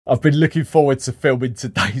I've been looking forward to filming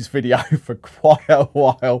today's video for quite a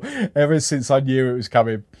while, ever since I knew it was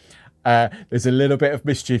coming. There's a little bit of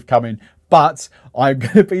mischief coming, but I'm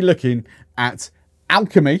going to be looking at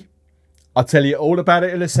ALKEMY. I'll tell you all about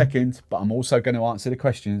it in a second, but I'm also going to answer the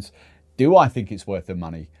questions. Do I think it's worth the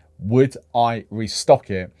money? Would I restock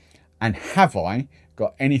it? And have I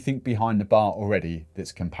got anything behind the bar already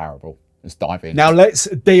that's comparable? Let's dive in. Now let's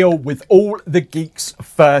deal with all the geeks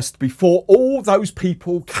first before all those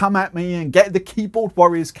people come at me and get the keyboard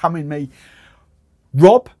warriors coming me.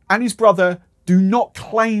 Rob and his brother do not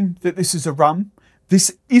claim that this is a rum.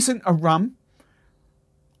 This isn't a rum.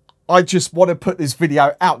 I just want to put this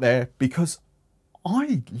video out there because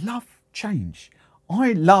I love change.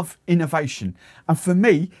 I love innovation. And for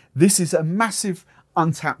me, this is a massive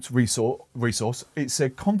untapped resource. It's a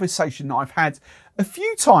conversation that I've had a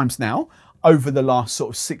few times now over the last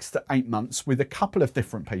sort of 6 to 8 months with a couple of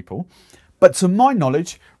different people. But to my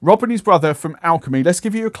knowledge, Rob and his brother from ALKEMY, let's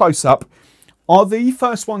give you a close-up, are the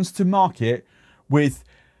first ones to market with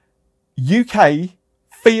UK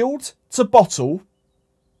field to bottle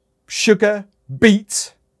sugar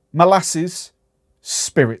beet molasses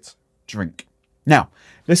spirit drink. Now,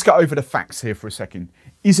 let's go over the facts here for a second.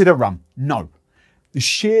 Is it a rum? No. The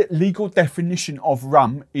sheer legal definition of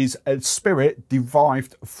rum is a spirit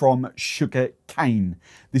derived from sugar cane.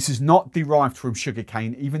 This is not derived from sugar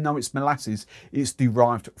cane, even though it's molasses, it's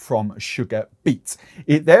derived from sugar beet.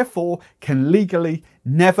 It therefore can legally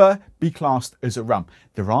never be classed as a rum.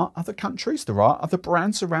 There are other countries, there are other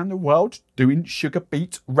brands around the world doing sugar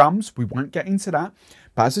beet rums. We won't get into that.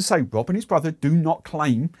 But as I say, Rob and his brother do not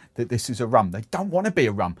claim that this is a rum. They don't want to be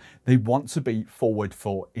a rum. They want to be forward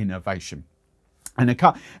for innovation. And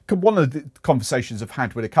one of the conversations I've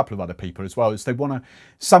had with a couple of other people as well is they want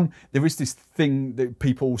to, there is this thing that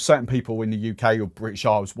certain people in the UK or British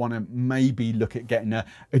Isles want to maybe look at getting a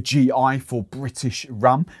GI for British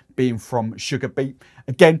rum being from sugar beet.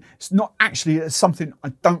 Again, it's not actually something I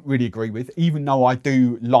don't really agree with, even though I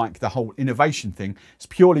do like the whole innovation thing. It's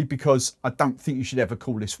purely because I don't think you should ever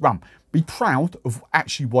call this rum. Be proud of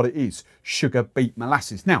actually what it is, sugar beet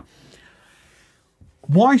molasses. Now,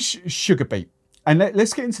 why sugar beet? And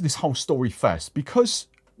let's get into this whole story first, because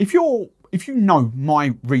if you know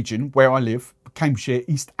my region where I live, Cambridgeshire,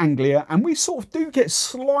 East Anglia, and we sort of do get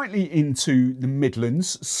slightly into the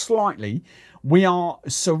Midlands, slightly, we are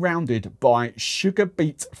surrounded by sugar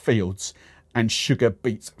beet fields and sugar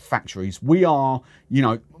beet factories. We are, you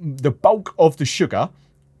know, the bulk of the sugar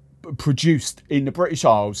produced in the British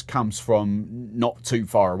Isles comes from not too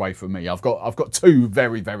far away from me. I've got two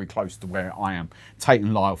very, very close to where I am. Tate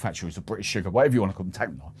and Lyle factories of British sugar, whatever you want to call them, Tate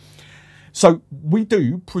and Lyle. So we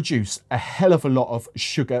do produce a hell of a lot of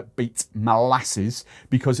sugar beet molasses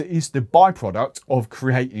because it is the byproduct of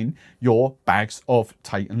creating your bags of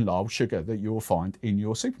Tate and Lyle sugar that you'll find in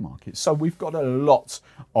your supermarket. So we've got a lot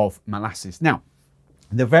of molasses. Now,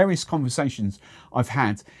 the various conversations I've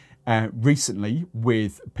had recently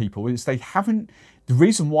with people is the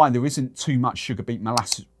reason why there isn't too much sugar beet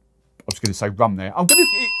molasses, I was going to say rum there.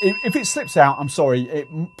 If it slips out, I'm sorry, it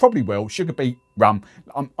probably will. Sugar beet rum,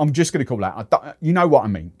 I'm just going to call that. You know what I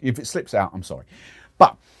mean. If it slips out, I'm sorry.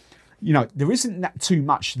 But, you know, there isn't that too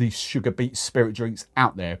much these sugar beet spirit drinks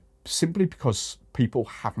out there simply because people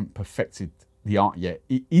haven't perfected the art yet.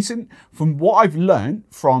 It isn't, from what I've learned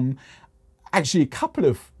from actually a couple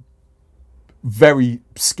of very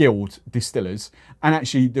skilled distillers and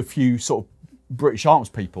actually the few sort of British Isles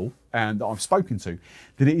people that I've spoken to,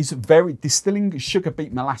 that it is distilling sugar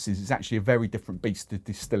beet molasses is actually a very different beast to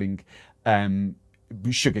distilling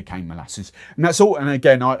sugarcane molasses. And that's all. And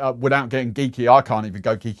again, without getting geeky, I can't even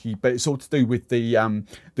go geeky, but it's all to do with the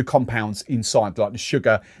compounds inside, like the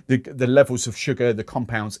sugar, the levels of sugar, the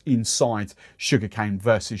compounds inside sugarcane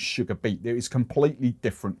versus sugar beet. There is completely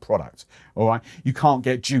different product. All right, you can't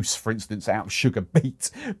get juice, for instance, out of sugar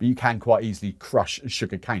beet, but you can quite easily crush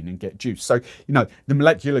sugarcane and get juice. So you know the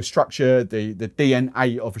molecular structure, the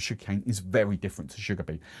DNA of a sugarcane is very different to sugar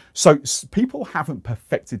beet. So people haven't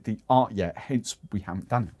perfected the art yet, hence we haven't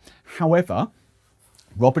done it. However,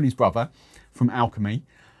 Rob and his brother from ALKEMY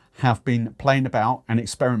have been playing about and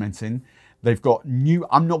experimenting. They've got new,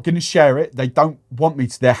 I'm not going to share it. They don't want me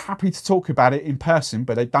to. They're happy to talk about it in person,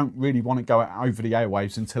 but they don't really want to go over the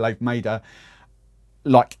airwaves until they've made an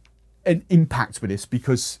impact with this,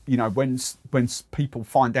 because, you know, when people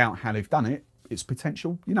find out how they've done it, its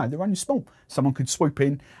potential, you know, they're only small. Someone could swoop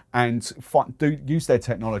in and use their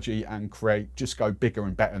technology and just go bigger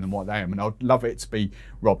and better than what they am. And I'd love it to be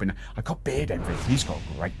Rob. I got beard envy. He's got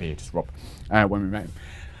a great beard, Rob, when we met him.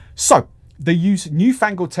 So They use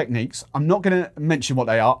newfangled techniques. I'm not going to mention what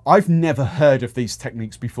they are. I've never heard of these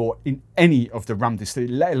techniques before in any of the rum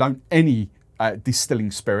distilling, let alone any distilling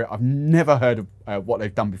spirit. I've never heard of what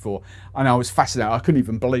they've done before. And I was fascinated. I couldn't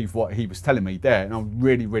even believe what he was telling me there. And I'm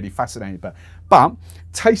really, really fascinated. But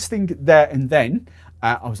tasting there and then,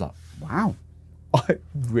 I was like, wow, I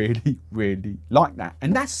really, really like that.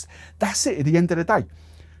 And that's it at the end of the day.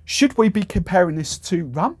 Should we be comparing this to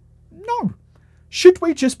rum? No. Should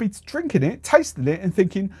we just be drinking it, tasting it and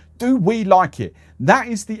thinking, do we like it? That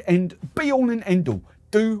is the end, be all and end all.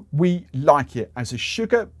 Do we like it? As a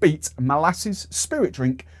sugar beet molasses spirit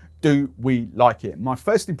drink, do we like it? My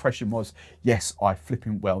first impression was, yes, I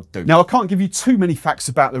flipping well do. Now, I can't give you too many facts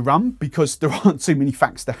about the rum because there aren't too many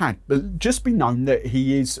facts to hand, but just be known that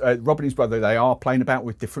he is, Rob and his brother, they are playing about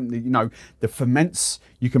with different, you know, the ferments.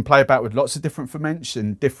 You can play about with lots of different ferments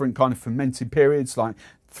and different kind of fermenting periods, like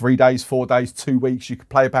 3 days, 4 days, 2 weeks. You can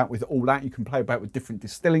play about with all that. You can play about with different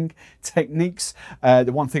distilling techniques.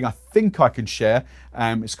 The one thing I think I can share,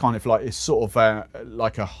 it's kind of like, it's sort of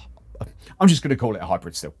like a, I'm just going to call it a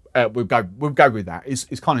hybrid still. We'll go with that.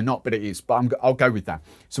 It's kind of not, but it is. But I'll go with that.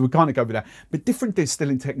 So we'll kind of go with that. But different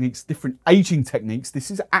distilling techniques, different aging techniques.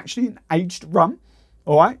 This is actually an aged rum,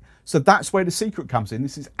 all right? So that's where the secret comes in.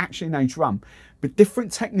 This is actually an aged rum. But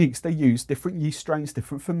different techniques they use, different yeast strains,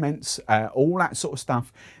 different ferments, all that sort of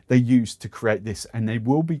stuff they use to create this. And they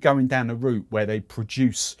will be going down a route where they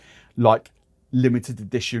produce like limited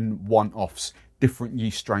edition one-offs, different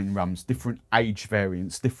yeast strain rums, different age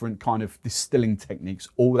variants, different kind of distilling techniques,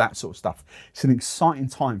 all that sort of stuff. It's an exciting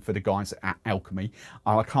time for the guys at Alchemy.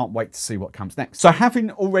 I can't wait to see what comes next. So having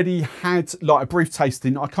already had like a brief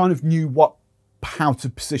tasting, I kind of knew how to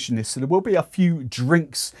position this. So there will be a few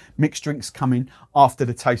drinks, mixed drinks coming after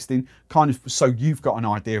the tasting, kind of so you've got an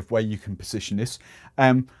idea of where you can position this.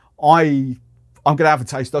 I'm going to have a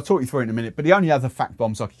taste. I'll talk you through it in a minute, but the only other fact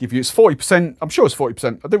bombs I could give you is 40%. I'm sure it's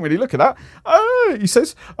 40%. I didn't really look at that. He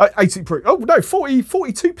says 80 proof. Oh no, 42%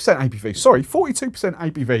 ABV. Sorry, 42%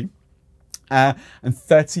 ABV and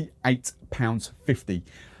 £38.50.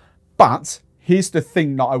 But here's the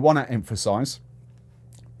thing that I want to emphasise.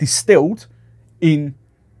 Distilled in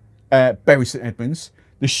Bury St Edmunds.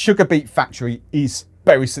 The Sugar Beet factory is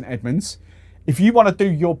Bury St Edmunds. If you want to do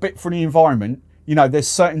your bit for the environment, you know, there's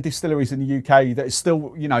certain distilleries in the UK that are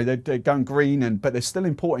still, you know, they're going green, but they're still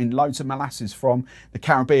importing loads of molasses from the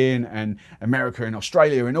Caribbean and America and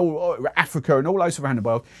Australia and all Africa and all those around the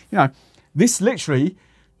world. You know, this literally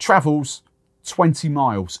travels 20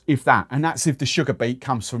 miles, if that, and that's if the sugar beet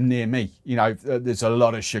comes from near me. You know, there's a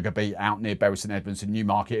lot of sugar beet out near Bury St Edmunds and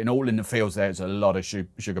Newmarket and all in the fields. There's a lot of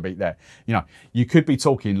sugar beet there. You know, you could be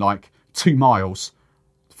talking like 2 miles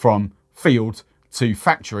from field to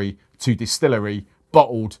factory to distillery,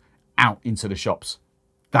 bottled out into the shops.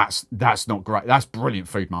 That's not great. That's brilliant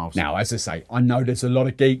food miles. Now, as I say, I know there's a lot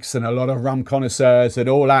of geeks and a lot of rum connoisseurs and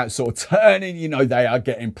all that sort of turning, you know, they are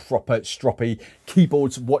getting proper stroppy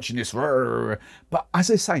keyboards watching this. But as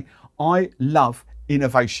I say, I love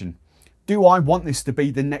innovation. Do I want this to be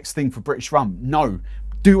the next thing for British rum? No.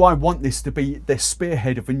 Do I want this to be the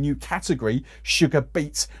spearhead of a new category, sugar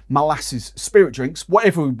beet, molasses, spirit drinks,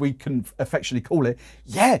 whatever we can affectionately call it?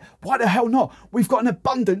 Yeah, why the hell not? We've got an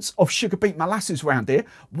abundance of sugar beet molasses around here.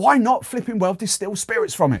 Why not flipping well distilled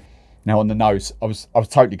spirits from it? Now on the nose, I was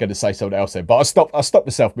totally going to say something else there, but I stopped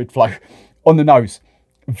myself mid-flow. On the nose,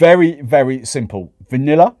 very, very simple.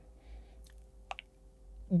 Vanilla.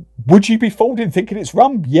 Would you be fooled in thinking it's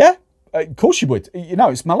rum? Yeah, of course you would. You know,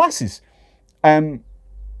 it's molasses.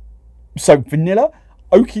 So vanilla,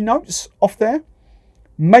 oaky notes off there,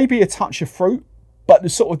 maybe a touch of fruit, but the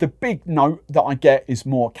sort of the big note that I get is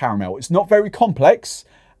more caramel. It's not very complex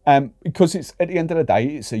because it's, at the end of the day,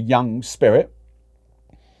 it's a young spirit,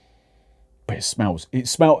 but it smells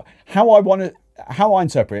how I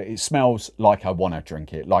interpret it, it smells like I want to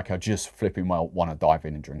drink it, like I just flipping well want to dive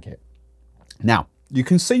in and drink it. Now, you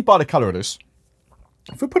can see by the colour of this,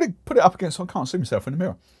 if we put it up against, I can't see myself in the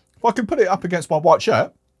mirror. If I can put it up against my white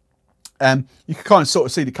shirt, you can kind of sort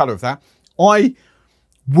of see the colour of that. I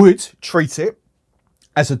would treat it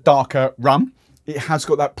as a darker rum. It has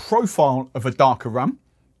got that profile of a darker rum.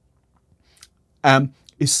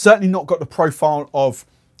 It's certainly not got the profile of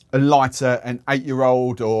a lighter, an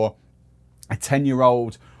 8-year-old or a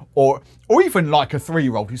 10-year-old or even like a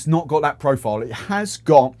 3-year-old. It's not got that profile. It has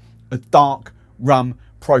got a dark rum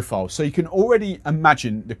profile. So you can already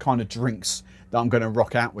imagine the kind of drinks that I'm going to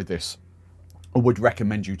rock out with this, or would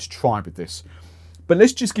recommend you to try with this. But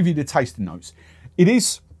let's just give you the tasting notes.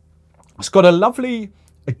 It's got a lovely,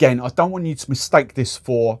 again, I don't want you to mistake this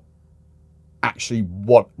for actually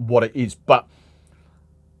what it is, but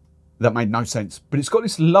That made no sense. But it's got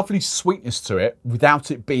this lovely sweetness to it without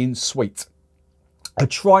it being sweet. I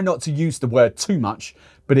try not to use the word too much,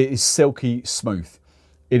 but it is silky smooth.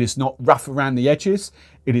 It is not rough around the edges.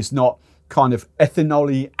 It is not kind of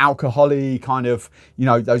ethanol-y, alcohol-y, kind of, you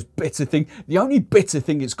know, those bitter things. The only bitter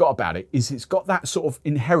thing it's got about it is it's got that sort of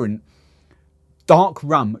inherent dark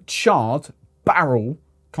rum, charred barrel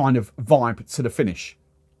kind of vibe to the finish.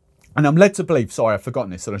 And I'm led to believe, sorry, I've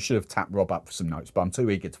forgotten this, and I should have tapped Rob up for some notes, but I'm too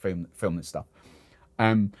eager to film this stuff.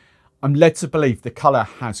 I'm led to believe the colour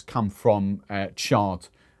has come from charred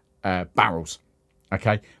barrels,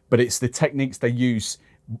 okay? But it's the techniques they use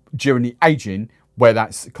during the aging where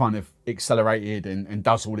that's kind of accelerated and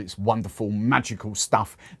does all its wonderful magical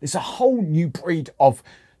stuff. There's a whole new breed of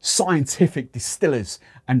scientific distillers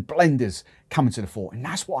and blenders coming to the fore, and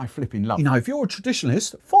that's what I flipping love. You know, if you're a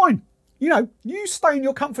traditionalist, fine. You know, you stay in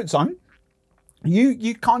your comfort zone.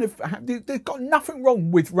 You kind of, there's got nothing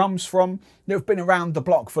wrong with rums that have been around the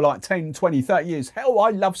block for like 10, 20, 30 years. Hell,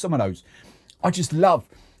 I love some of those. I just love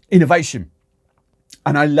innovation.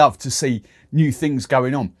 And I love to see new things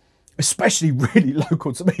going on, especially really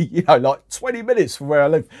local to me, you know, like 20 minutes from where I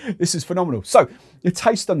live. This is phenomenal. So the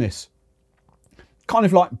taste on this, kind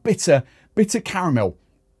of like bitter caramel,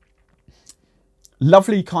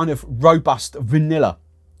 lovely kind of robust vanilla,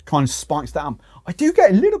 kind of spikes that up. I do get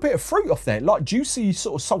a little bit of fruit off there, like juicy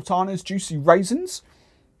sort of sultanas, juicy raisins.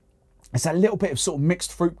 It's a little bit of sort of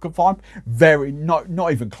mixed fruit vibe, very not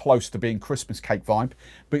even close to being Christmas cake vibe,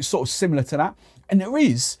 but it's sort of similar to that. And there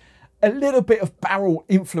is a little bit of barrel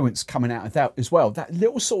influence coming out of that as well. That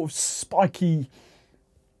little sort of spiky,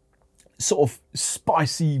 sort of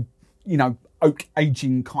spicy, you know, oak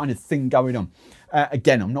aging kind of thing going on.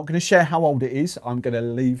 Again, I'm not going to share how old it is. I'm going to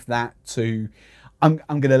leave that to, I'm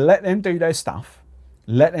going to let them do their stuff,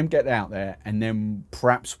 let them get out there, and then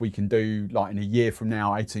perhaps we can do, like in a year from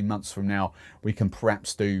now, 18 months from now, we can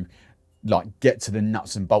perhaps do, like, get to the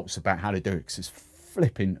nuts and bolts about how to do it, because it's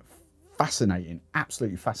flipping fascinating,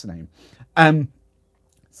 absolutely fascinating.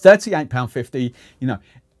 £38.50, you know,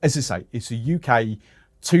 as I say, it's a UK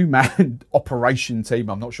two-man operation team.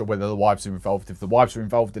 I'm not sure whether the wives are involved. If the wives are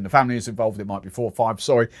involved and the family is involved, it might be 4 or 5,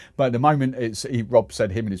 sorry. But at the moment, Rob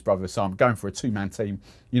said him and his brother, so I'm going for a two-man team.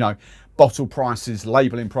 You know, bottle prices,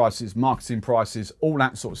 labelling prices, marketing prices, all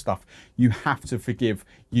that sort of stuff. You have to forgive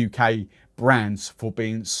UK brands for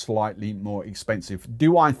being slightly more expensive.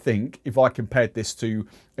 Do I think, if I compared this to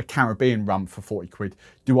a Caribbean rum for 40 quid,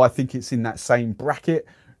 do I think it's in that same bracket?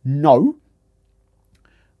 No.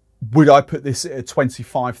 Would I put this at a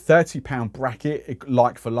 25, 30 pound bracket,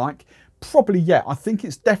 like for like? Probably, yeah. I think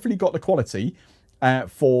it's definitely got the quality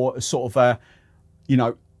for sort of a, you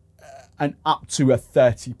know, an up to a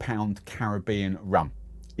 £30 Caribbean rum.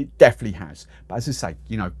 It definitely has. But as I say,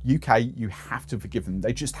 you know, UK, you have to forgive them.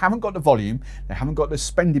 They just haven't got the volume. They haven't got the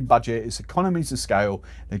spending budget. It's economies of scale.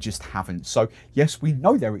 They just haven't. So yes, we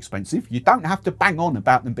know they're expensive. You don't have to bang on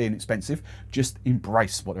about them being expensive. Just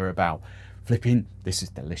embrace what they're about. Flipping, this is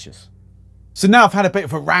delicious. So now I've had a bit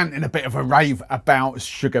of a rant and a bit of a rave about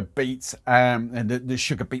sugar beet and the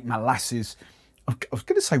sugar beet molasses. I was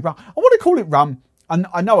going to say rum. I want to call it rum.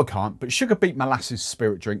 I know I can't, but sugar beet molasses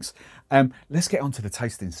spirit drinks. Let's get on to the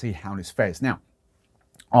tasting and see how this fares. Now,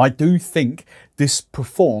 I do think this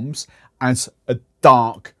performs as a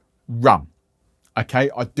dark rum. Okay,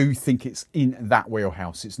 I do think it's in that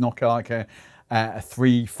wheelhouse. It's not like a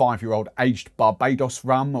 3-5-year-old aged Barbados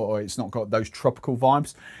rum, or it's not got those tropical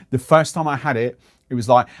vibes. The first time I had it, it was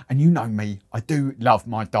like, and you know me, I do love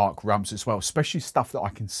my dark rums as well, especially stuff that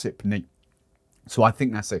I can sip neat. So I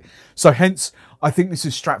think that's it. So hence, I think this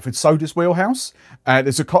is Stratford Soda's wheelhouse.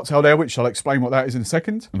 There's a cocktail there, which I'll explain what that is in a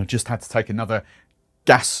second. And I just had to take another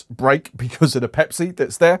gas break because of the Pepsi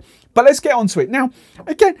that's there. But let's get on to it. Now,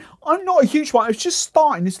 again, I'm not a huge one. I was just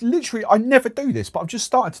starting. It's literally, I never do this, but I've just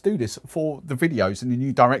started to do this for the videos in the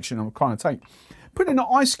new direction I'm trying to take. Putting an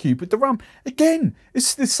ice cube with the rum. Again,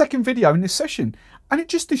 it's the second video in this session, and it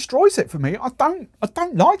just destroys it for me. I don't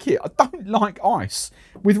like it. I don't like ice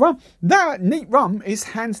with rum. That neat rum is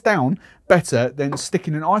hands down better than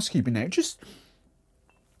sticking an ice cube in there. Just,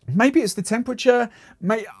 maybe it's the temperature.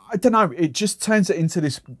 I don't know. It just turns it into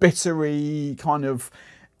this bittery kind of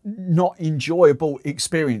not enjoyable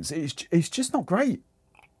experience. It's just not great.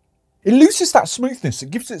 It loses that smoothness.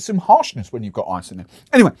 It gives it some harshness when you've got ice in it.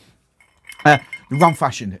 Anyway. The rum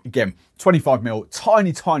fashion, again,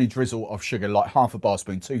 25ml, tiny drizzle of sugar, like half a bar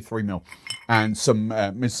spoon, 2-3 ml, and some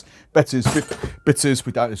Miss Betty's bitters.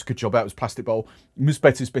 We don't do a good job out of this plastic bowl. Miss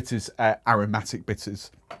Betty's bitters, aromatic bitters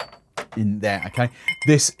in there. Okay,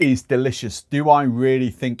 this is delicious. Do I really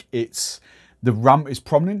think the rum is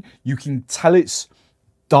prominent? You can tell it's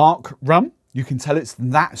dark rum. You can tell it's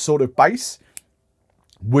that sort of base.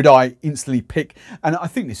 Would I instantly pick, and I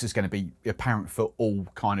think this is going to be apparent for all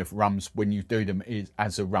kind of rums when you do them is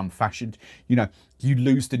as a rum fashioned, you know, you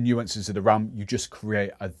lose the nuances of the rum, you just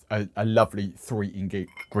create a lovely 3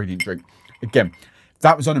 ingredient drink. Again, if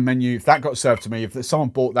that was on a menu, if that got served to me, if someone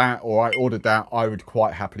bought that or I ordered that, I would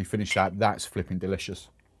quite happily finish that. That's flipping delicious.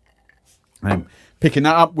 Picking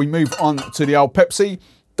that up, we move on to the old Pepsi,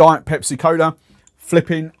 Diet Pepsi Cola.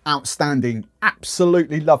 Flipping outstanding.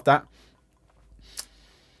 Absolutely love that.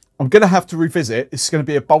 I'm going to have to revisit. It's going to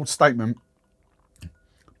be a bold statement.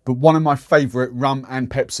 But one of my favourite rum and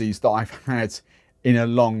Pepsis that I've had in a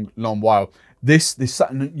long, long while. This,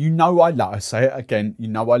 you know I love, I say it again, you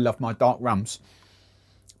know I love my dark rums.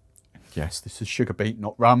 Yes, this is sugar beet,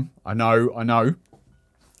 not rum. I know.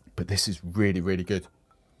 But this is really, really good.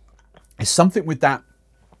 It's something with that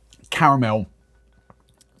caramel.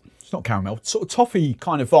 It's not caramel, sort of toffee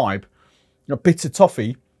kind of vibe, a bitter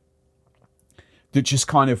toffee that just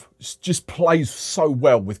kind of just plays so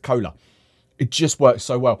well with cola. It just works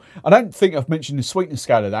so well. I don't think I've mentioned the sweetness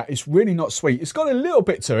scale of that. It's really not sweet. It's got a little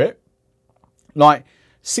bit to it, like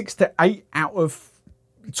 6 to 8 out of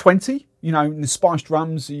 20. You know, the spiced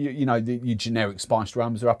rums, you know, your generic spiced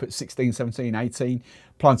rums are up at 16, 17, 18.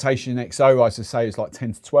 Plantation XO, as I say, is like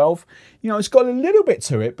 10 to 12. You know, it's got a little bit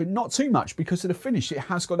to it, but not too much because of the finish. It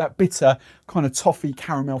has got that bitter kind of toffee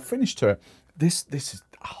caramel finish to it. This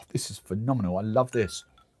is phenomenal. I love this.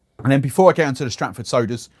 And then before I get onto the Stratford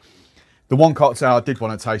sodas, the one cocktail I did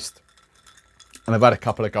want to taste, and I've had a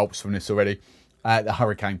couple of gulps from this already, the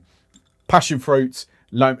Hurricane. Passion fruit,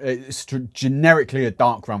 it's generically a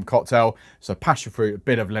dark rum cocktail, so passion fruit, a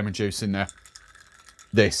bit of lemon juice in there.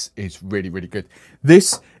 This is really, really good.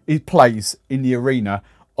 This plays in the arena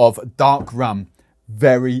of dark rum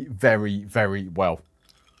very, very, very well.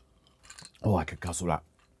 Oh, I could guzzle that.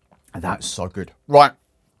 That's so good. Right,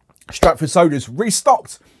 Stratford sodas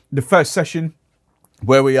restocked the first session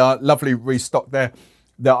where we are. Lovely restocked there.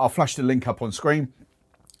 I'll flash the link up on screen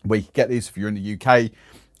where you can get these if you're in the UK.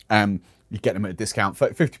 You get them at a discount,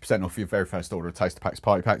 50% off your very first order of taster packs,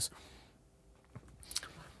 party packs.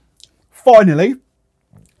 Finally,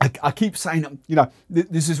 I keep saying, you know,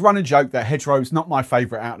 this is running joke that Hedgerow's not my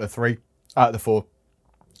favourite out of the 4.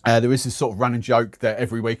 There is this sort of running joke that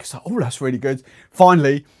every week it's like, oh, that's really good.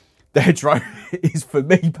 Finally, the Hedgerow is, for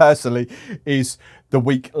me personally, is the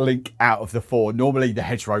weak link out of the 4. Normally, the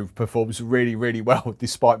Hedgerow performs really, really well,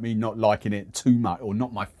 despite me not liking it too much, or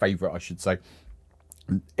not my favourite, I should say.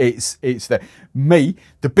 It's there.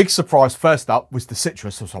 The big surprise first up was the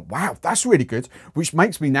citrus. I was like, wow, that's really good, which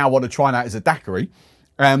makes me now want to try that as a daiquiri.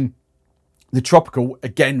 The tropical,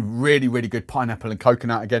 again, really, really good. Pineapple and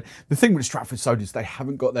coconut again. The thing with the Stratford sodas, they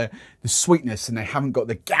haven't got the sweetness and they haven't got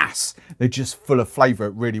the gas. They're just full of flavour.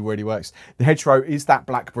 It really, really works. The Hedgerow is that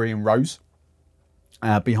blackberry and rose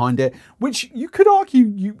behind it, which you could argue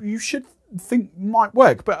you should think might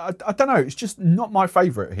work, but I don't know. It's just not my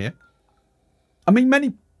favourite here. I mean,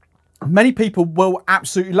 many people will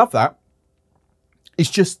absolutely love that. It's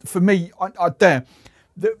just, for me,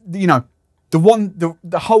 you know,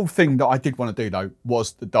 the whole thing that I did want to do though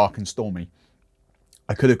was the dark and stormy.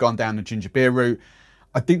 I could have gone down the ginger beer route.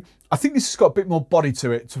 I think this has got a bit more body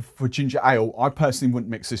to it for ginger ale. I personally wouldn't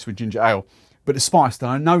mix this with ginger ale, but the spice, and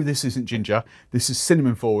I know this isn't ginger. This is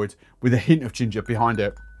cinnamon forward with a hint of ginger behind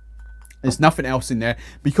it. There's nothing else in there.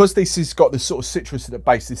 Because this has got the sort of citrus at the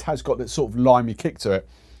base, this has got that sort of limey kick to it.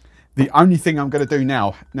 The only thing I'm going to do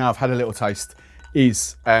now I've had a little taste,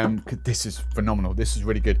 is, this is phenomenal. This is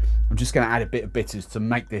really good. I'm just going to add a bit of bitters to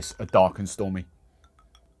make this a dark and stormy.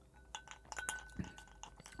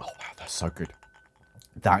 Oh, wow, that's so good.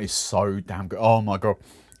 That is so damn good. Oh, my God.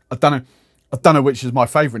 I don't know which is my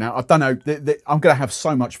favourite now. I don't know. I'm going to have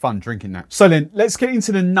so much fun drinking that. So then, let's get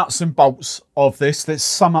into the nuts and bolts of this. Let's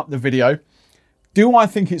sum up the video. Do I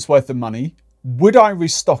think it's worth the money? Would I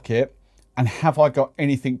restock it? And have I got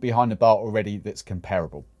anything behind the bar already that's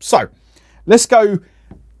comparable? So, let's go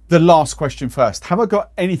the last question first. Have I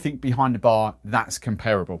got anything behind the bar that's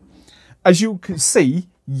comparable? As you can see,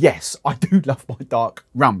 yes, I do love my dark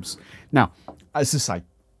rums. Now, as I say,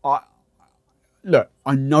 look,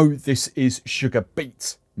 I know this is sugar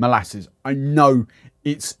beet molasses. I know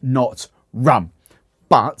it's not rum.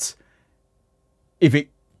 But if it,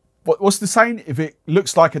 what's the saying? If it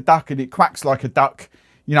looks like a duck and it quacks like a duck,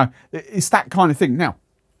 you know, it's that kind of thing. Now,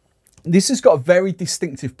 this has got a very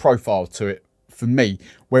distinctive profile to it for me,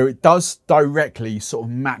 where it does directly sort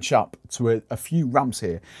of match up to a few rums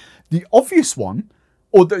here. The obvious one,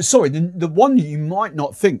 or the one you might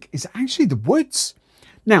not think, is actually the woods.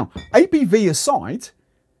 Now, ABV aside,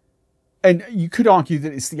 And you could argue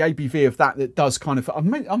that it's the ABV of that does kind of...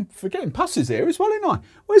 I'm forgetting pusses here as well, ain't I?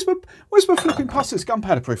 Where's my flipping pusses?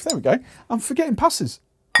 Gunpowder proof. There we go. I'm forgetting pusses.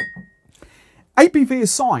 ABV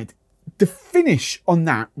aside, the finish on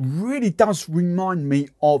that really does remind me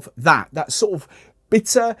of that sort of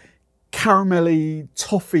bitter, caramelly,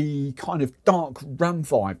 toffee, kind of dark rum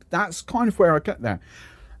vibe. That's kind of where I get there.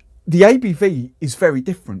 The ABV is very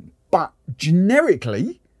different, but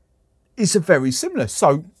generically, it's a very similar.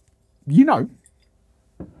 So, you know,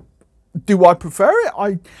 do I prefer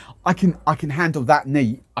it? I can handle that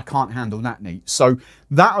neat. I can't handle that neat. So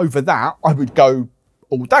that over that, I would go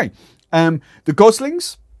all day. The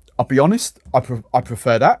Goslings, I'll be honest, I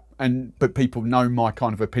prefer that. But people know my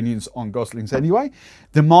kind of opinions on Goslings anyway.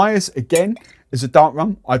 The Myers, again, is a dark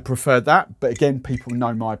rum. I prefer that. But again, people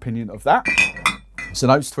know my opinion of that. So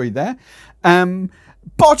those three there.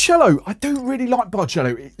 Barcello, I do really like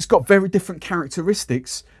Barcello. It's got very different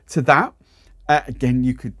characteristics to that. Again,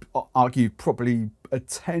 you could argue probably a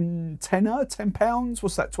 £10,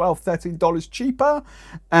 what's that, $12, $13 cheaper.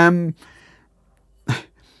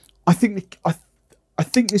 I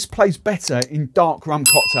think this plays better in dark rum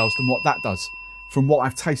cocktails than what that does. From what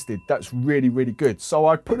I've tasted, that's really, really good. So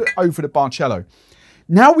I put it over the Barcello.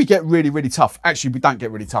 Now we get really, really tough. Actually, we don't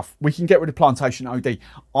get really tough. We can get rid of Plantation OD.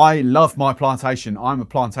 I love my Plantation. I'm a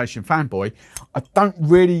Plantation fanboy. I don't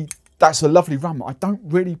really, that's a lovely rum. I don't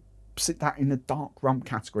really sit that in the dark rum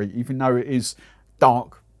category, even though it is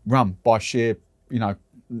dark rum by sheer, you know,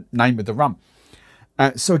 name of the rum.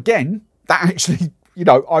 So again, that actually, you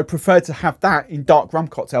know, I prefer to have that in dark rum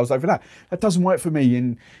cocktails over that. That doesn't work for me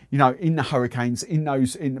in, you know, in the Hurricanes, in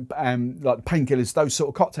those, in like painkillers, those sort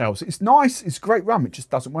of cocktails. It's nice, it's great rum, it just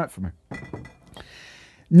doesn't work for me.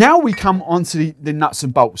 Now we come on to the nuts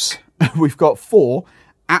and bolts. We've got 4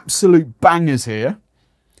 absolute bangers here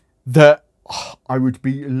that I would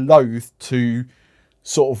be loath to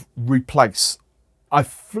sort of replace. I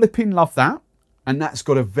flipping love that, and that's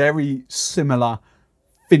got a very similar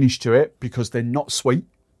finish to it because they're not sweet.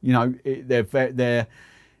 You know, they're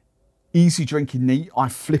easy drinking neat. I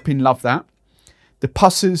flipping love that. The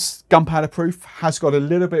Pusses Gunpowder Proof has got a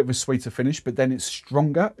little bit of a sweeter finish, but then it's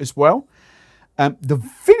stronger as well. The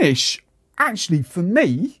finish, actually, for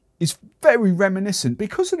me, is very reminiscent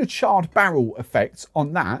because of the charred barrel effect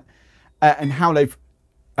on that and how they've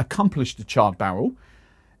accomplished the charred barrel.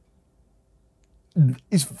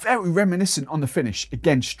 Is very reminiscent on the finish.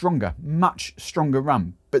 Again, stronger, much stronger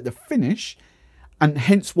rum. But the finish, and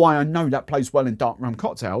hence why I know that plays well in dark rum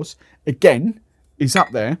cocktails, again, is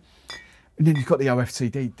up there. And then you've got the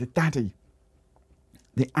OFTD, the daddy,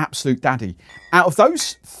 the absolute daddy. Out of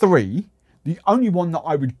those 3, the only one that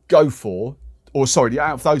I would go for, or sorry,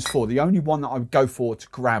 out of those 4, the only one that I would go for to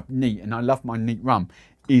grab neat, and I love my neat rum,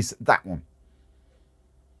 is that one.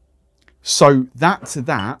 So that to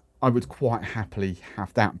that, I would quite happily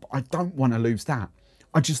have that, but I don't want to lose that.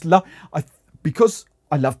 I just love, because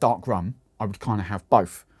I love dark rum, I would kind of have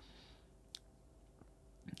both.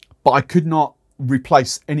 But I could not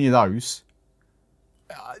replace any of those.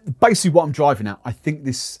 Basically what I'm driving at, I think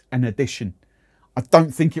this is an addition. I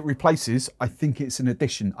don't think it replaces, I think it's an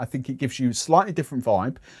addition. I think it gives you a slightly different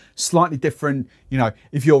vibe, slightly different, you know,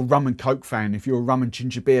 if you're a rum and coke fan, if you're a rum and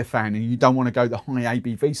ginger beer fan and you don't want to go the high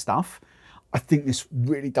ABV stuff, I think this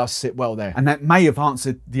really does sit well there. And that may have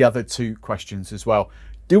answered the other 2 questions as well.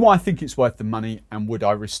 Do I think it's worth the money and would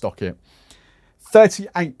I restock it?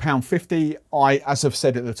 £38.50. As I've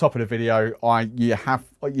said at the top of the video, I'm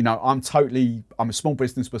a small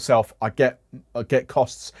business myself. I get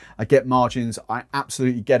costs, I get margins. I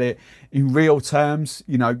absolutely get it. In real terms,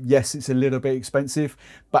 you know, yes, it's a little bit expensive,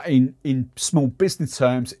 but in small business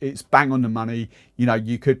terms, it's bang on the money. You know,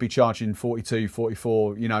 you could be charging 42,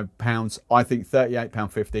 44, you know, pounds. I think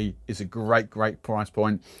 £38.50 is a great price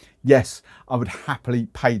point. Yes, I would happily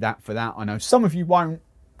pay that for that. I know some of you won't.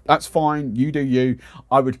 That's fine, you do you.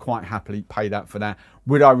 I would quite happily pay that for that.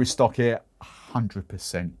 Would I restock it?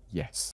 100% yes.